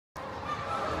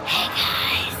Hey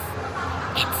guys,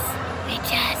 it's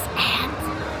Witches and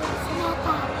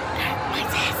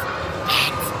Witches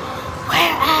and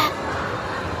we're at.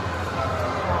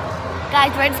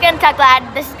 Guys, we're just gonna talk loud.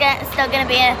 This is still gonna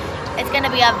be a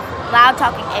loud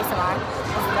talking ASMR.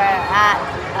 We're at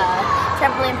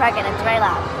Trampoline Park and it's very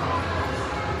loud.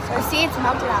 So see, it's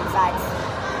melted on the sides.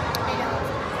 I know.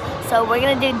 So we're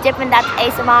gonna do Dippin' Dots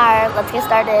ASMR. Let's get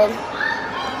started.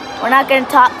 We're not gonna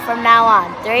talk from now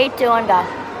on. 3, 2, 1, go.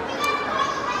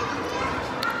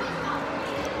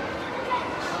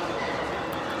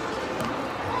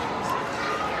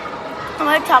 I'm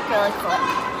gonna talk really quick.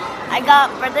 I got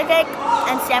birthday cake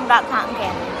and Sam got cotton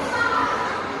candy.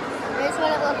 Here's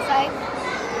what it looks like.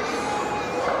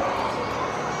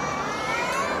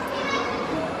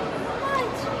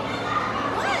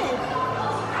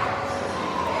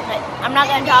 What? I'm not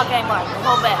gonna talk anymore. The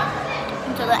whole bit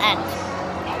until the end.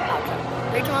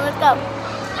 3, 2, 1, let's go.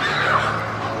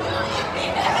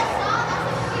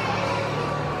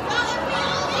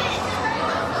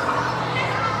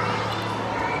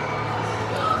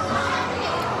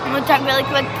 I'm gonna talk really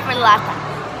quick for the last time.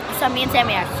 So me and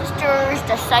Sammy are sisters,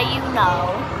 just so you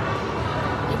know.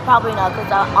 You probably know because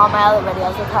all my other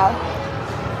videos with her.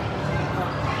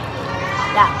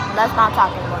 Yeah, let's not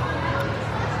talk anymore.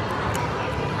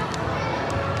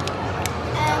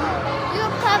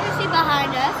 You'll probably see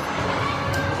behind us.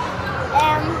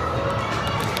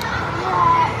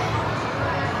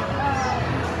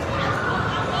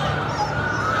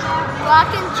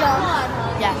 Rock and jump.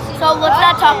 Yeah, so let's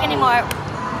not talk anymore.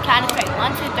 Kind of straight.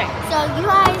 1, 2, 3. So you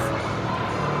guys,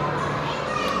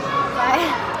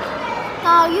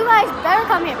 you guys better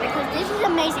come here because this is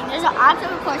amazing. There's an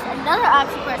obstacle course, another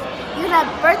obstacle course. You can have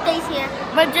birthdays here.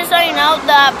 But just so you know,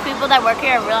 the people that work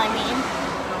here are really mean.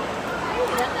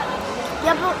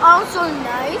 Yeah, but also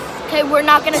nice. Okay, we're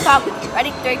not gonna talk. Ready?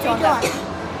 3, 2, 1, go.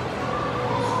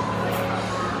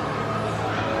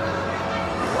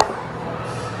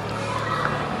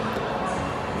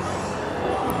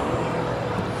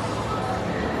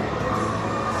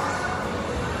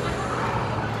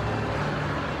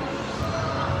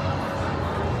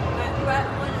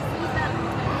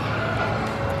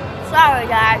 Sorry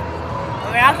guys,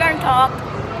 we're not gonna talk.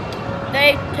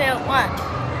 3, 2, 1.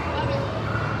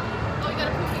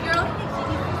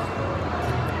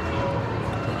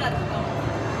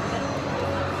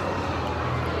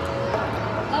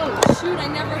 Oh shoot, I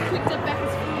never picked up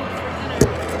Becca's food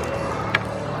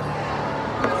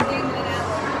for dinner.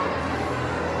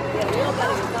 Yeah, we all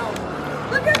gotta get going.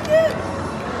 Look at this!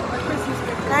 My Christmas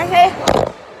picture. Can I see?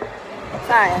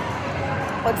 Sorry.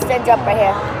 Let's stand up right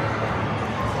here.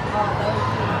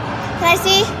 Can I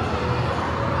see?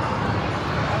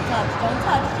 Don't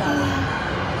touch, John.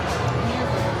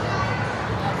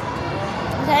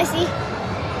 Can I see?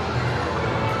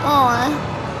 Oh.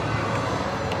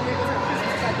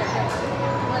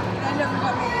 I never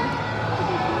got me in.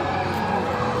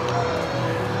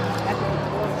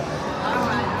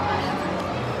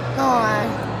 Oh.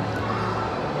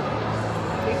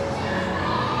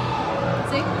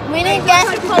 See? We didn't get.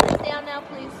 Down now,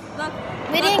 please. Look.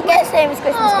 We didn't get Sam's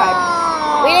Christmas card.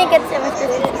 We didn't get Sam's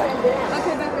Christmas card.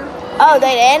 Okay, Becca. Oh,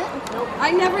 they didn't? Nope.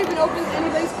 I never even opened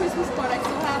anybody's Christmas card. I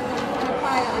still have them in a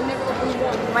pile. I never opened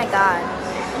one. Oh my god. I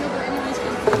never anybody's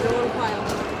Christmas card. They're in a pile.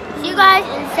 See you guys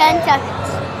in 10 seconds.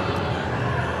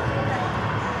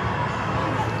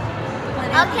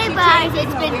 Okay, guys,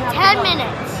 it's been 10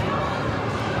 minutes.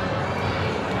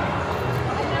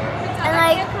 And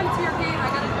I can't come to your game.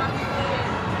 I gotta drop you.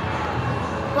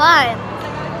 Why?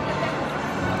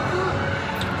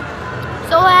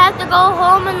 So I have to go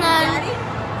home and then... Daddy?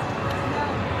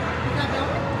 No.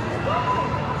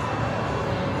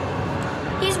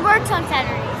 He's works on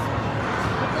Saturdays.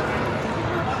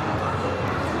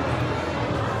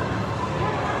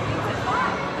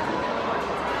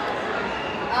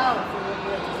 Oh.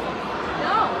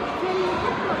 No, you can't even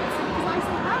get one because I'm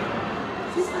so happy.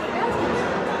 She's so fast.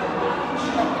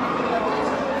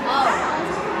 Oh.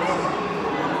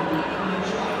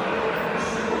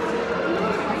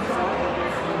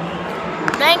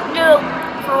 Thank you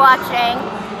for watching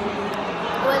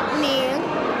with me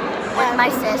and my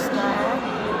sister.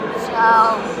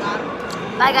 So,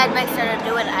 bye guys, make sure to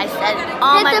do what I said.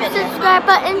 All my videos. Hit the subscribe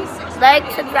button. Like,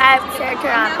 subscribe, share,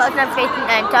 turn on post notifications,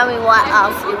 and tell me what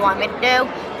else you want me to do.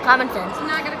 Comments and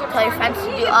tell your friends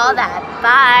to do all that.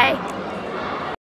 Bye.